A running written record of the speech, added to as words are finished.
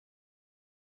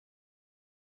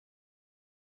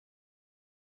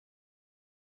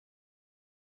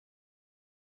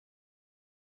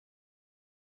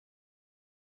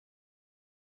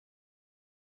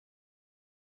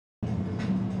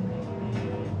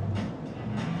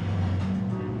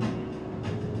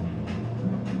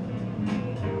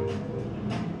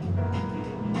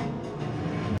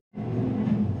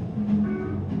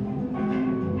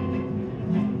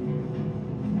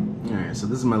so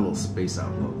this is my little space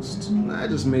outpost. I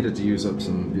just made it to use up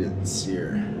some bits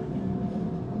here.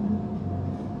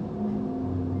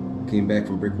 Came back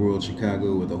from Brick World,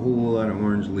 Chicago with a whole lot of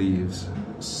orange leaves.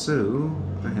 So,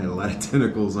 I had a lot of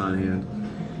tentacles on hand.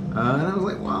 And I was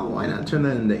like, well, why not turn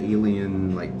that into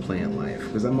alien, like, plant life?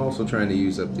 Because I'm also trying to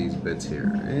use up these bits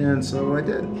here. And so I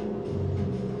did.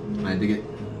 I dig it.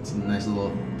 It's a nice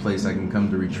little place I can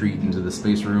come to retreat into the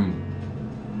space room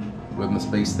with my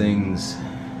space things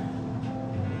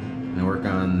and work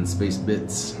on space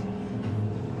bits.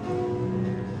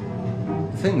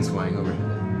 Things flying overhead.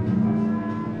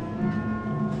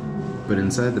 But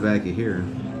inside the back of here,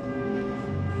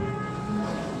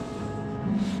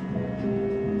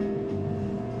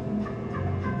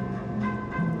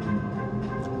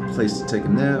 place to take a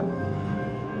nap,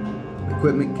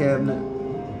 equipment cabinet,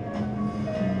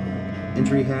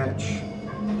 entry hatch,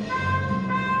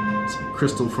 some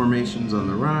crystal formations on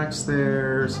the rocks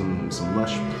there, some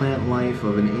lush plant life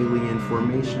of an alien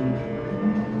formation,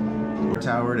 a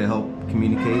tower to help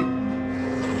communicate,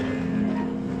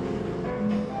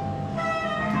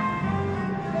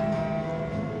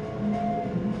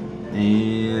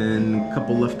 and a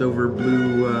couple leftover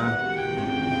blue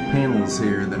panels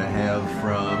here that I have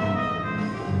from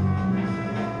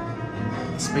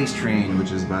the space train,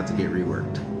 which is about to get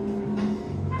reworked.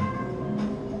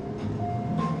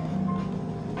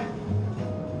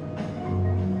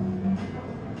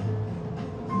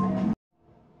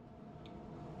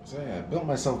 So yeah, I built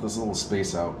myself this little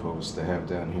space outpost to have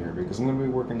down here because I'm going to be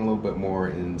working a little bit more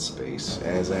in space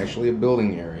as actually a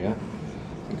building area,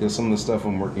 because some of the stuff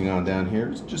I'm working on down here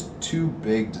is just too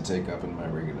big to take up in my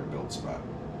regular build spot.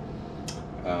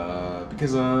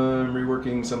 Because I'm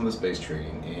reworking some of the space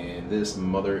train, and this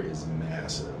mother is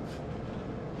massive.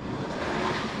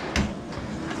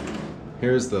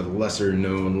 Here's the lesser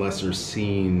known, lesser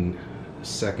seen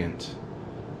second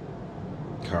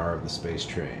car of the space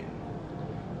train,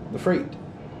 the freight.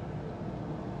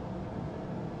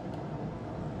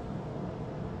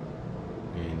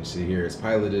 And you see here it's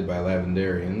piloted by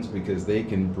Lavendarians because they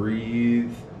can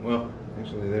breathe. Well,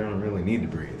 actually they don't really need to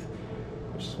breathe,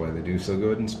 which is why they do so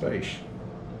good in space.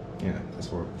 Yeah,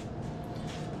 that's where.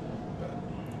 But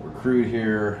we're crewed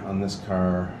here on this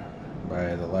car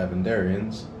by the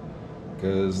Lavendarians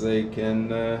because they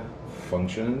can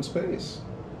function in space.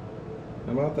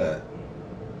 How about that?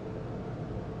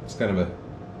 It's kind of a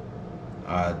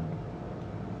odd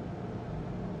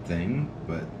thing,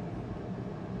 but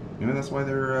you know, that's why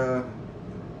they're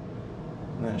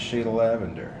that shade of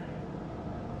lavender.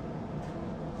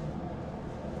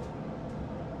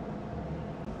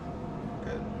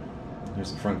 Good.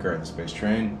 Here's the front car of the space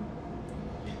train.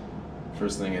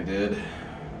 First thing I did,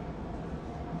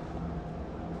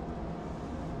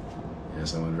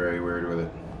 yes, I went very weird with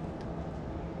it.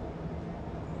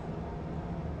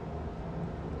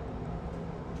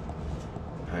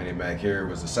 Behind it back here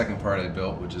was the second part I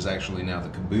built, which is actually now the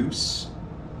caboose.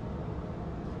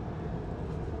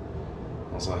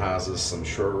 Also houses some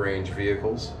short-range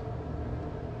vehicles,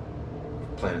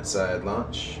 planet-side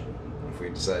launch, if we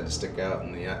decide to stick out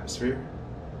in the atmosphere.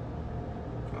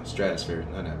 Oh, stratosphere,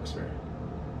 not atmosphere.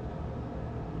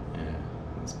 Yeah,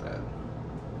 that's bad.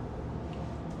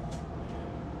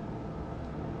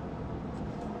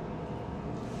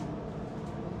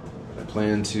 I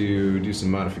plan to do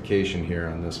some modification here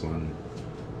on this one.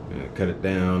 Cut it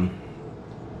down,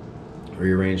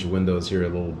 rearrange the windows here a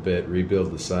little bit,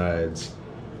 rebuild the sides,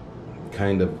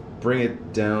 kind of bring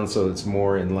it down so it's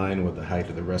more in line with the height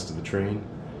of the rest of the train.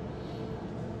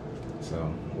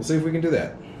 So we'll see if we can do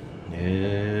that.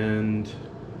 And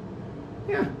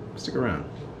yeah, stick around.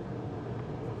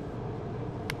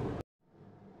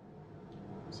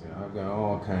 So I've got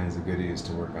all kinds of goodies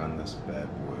to work on this bad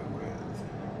boy with.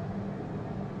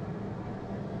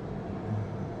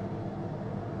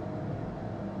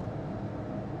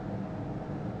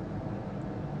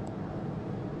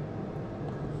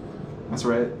 That's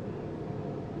right.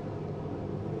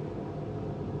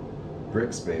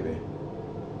 Bricks, baby.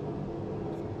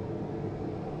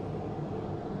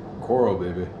 Coral,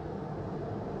 baby.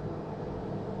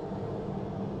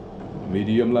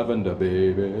 Medium lavender,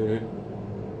 baby.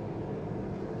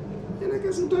 And I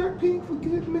got some dark pink for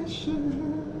good measure.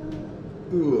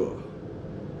 Ugh.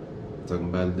 Talking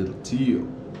about a little teal.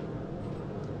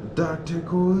 Dark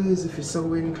turquoise if you're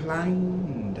so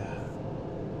inclined.